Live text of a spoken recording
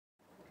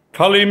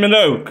Kylie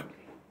Minogue.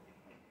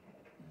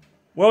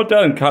 Well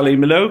done, Kylie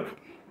Minogue.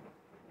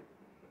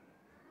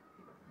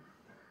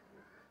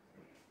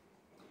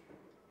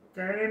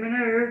 Kylie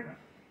Minogue.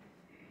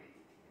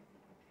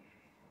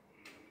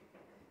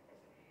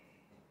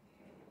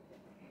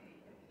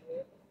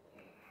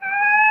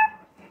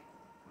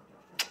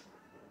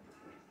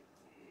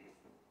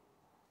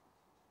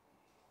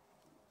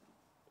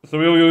 So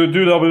we'll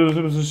do that with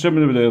a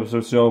similar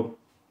video, so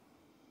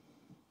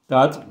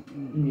Dad.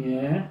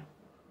 Yeah.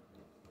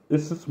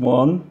 This is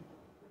one.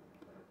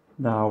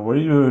 Now what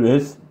do you do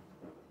this?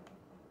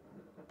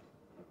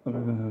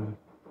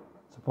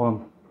 It's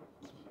one.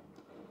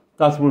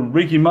 That's what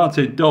Ricky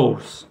Martin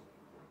does.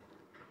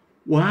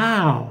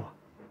 Wow.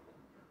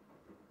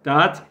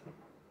 Dad.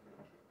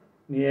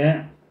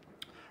 Yeah.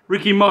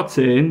 Ricky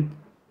Martin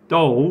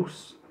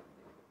dolls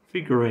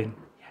figurine.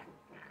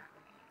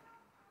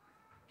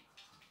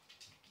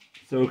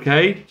 It's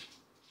okay.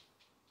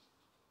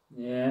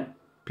 Yeah.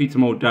 Peter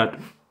Mold Dad.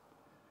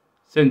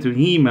 Send to an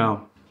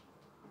email.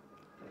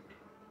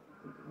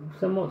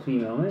 Send what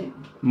email, mate?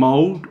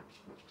 Mold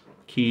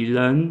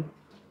Keelan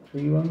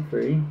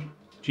 313.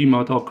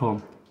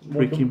 gmail.com.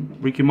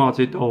 Ricky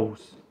Martin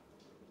dolls.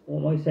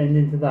 What am I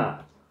sending to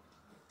that?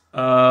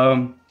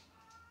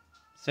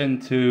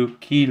 Send to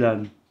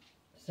Keelan.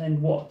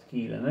 Send what to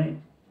Keelan,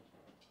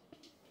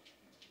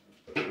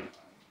 mate?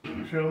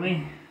 Show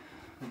me.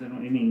 I don't know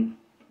what you mean.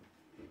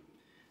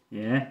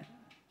 Yeah.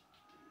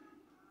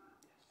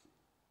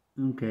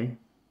 Okay.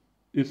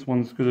 This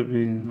one's gonna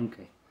be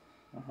Okay.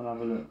 I'll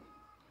have a look.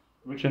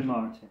 Ricky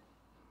Martin.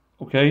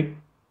 okay.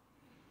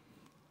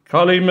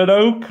 Kylie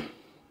Minogue.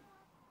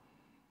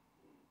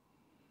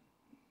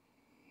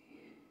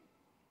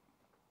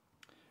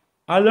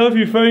 I love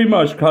you very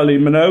much, Kylie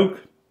Minogue.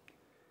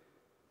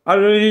 I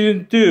don't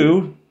even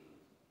do.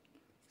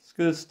 It's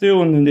gonna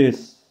still in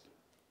this.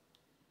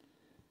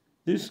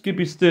 This could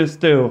be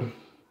still.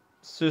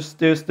 It's just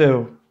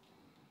still.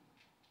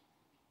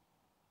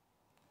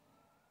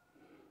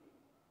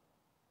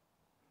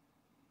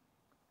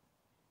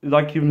 You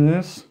like even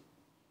this?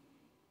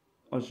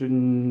 I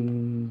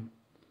shouldn't.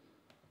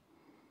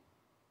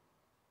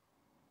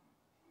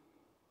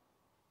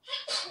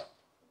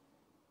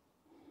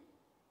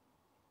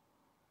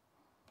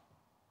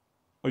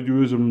 I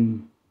use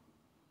them.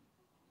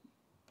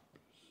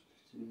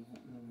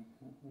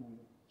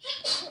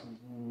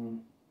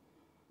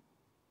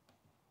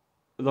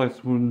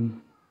 That's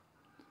one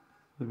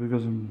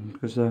because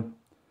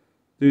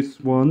this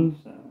one.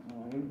 So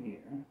over here,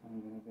 I'm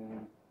gonna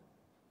go.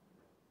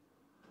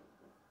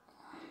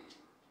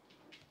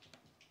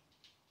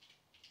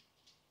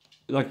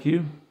 Like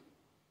you.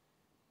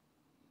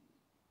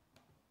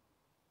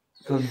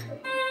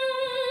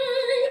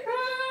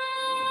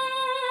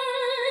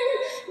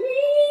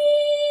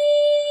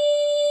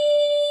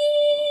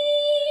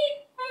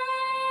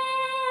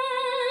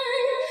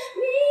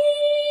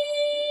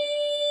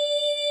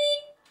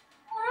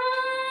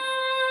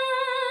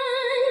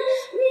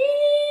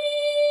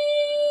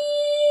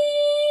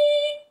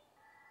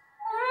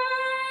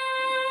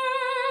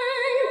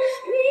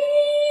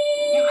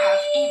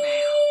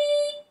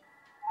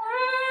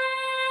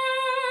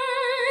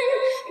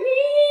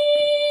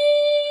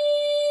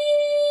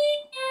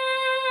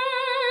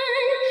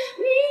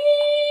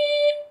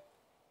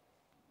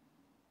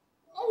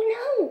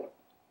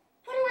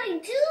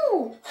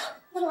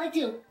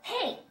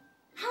 Hey,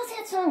 how's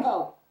that song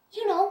go?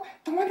 You know,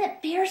 the one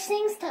that Bear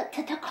sings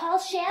to call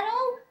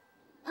Shadow?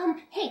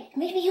 Hey,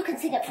 maybe you can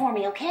sing it for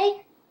me,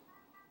 okay?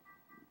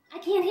 I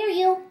can't hear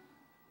you.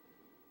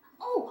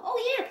 Oh,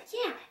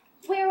 yeah.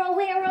 Where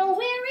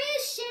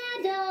is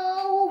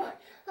Shadow?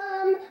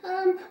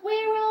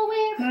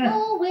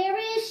 Where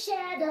is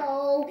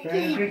Shadow?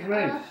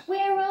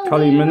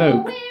 Kylie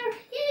Minogue. Where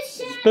is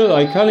Shadow? Spell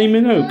like Kylie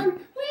Minogue.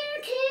 Where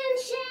can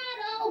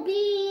Shadow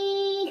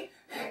be?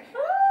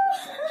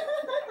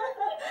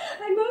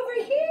 I'm over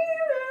here,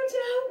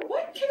 Rojo.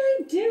 What can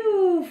I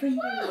do for you?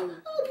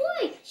 Oh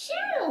boy,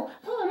 Shadow!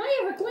 Oh, am I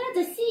ever glad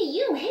to see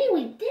you. Hey,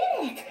 we did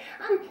it.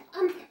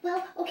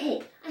 Well,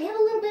 okay, I have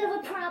a little bit of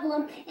a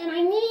problem, and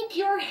I need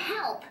your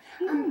help.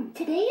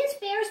 Today is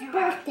Bear's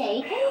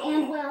birthday,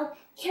 and well,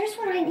 here's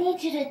what I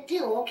need you to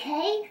do,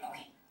 okay?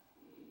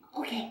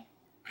 Okay,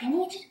 I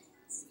need you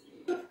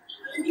to...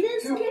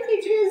 This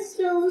cake is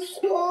so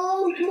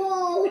small.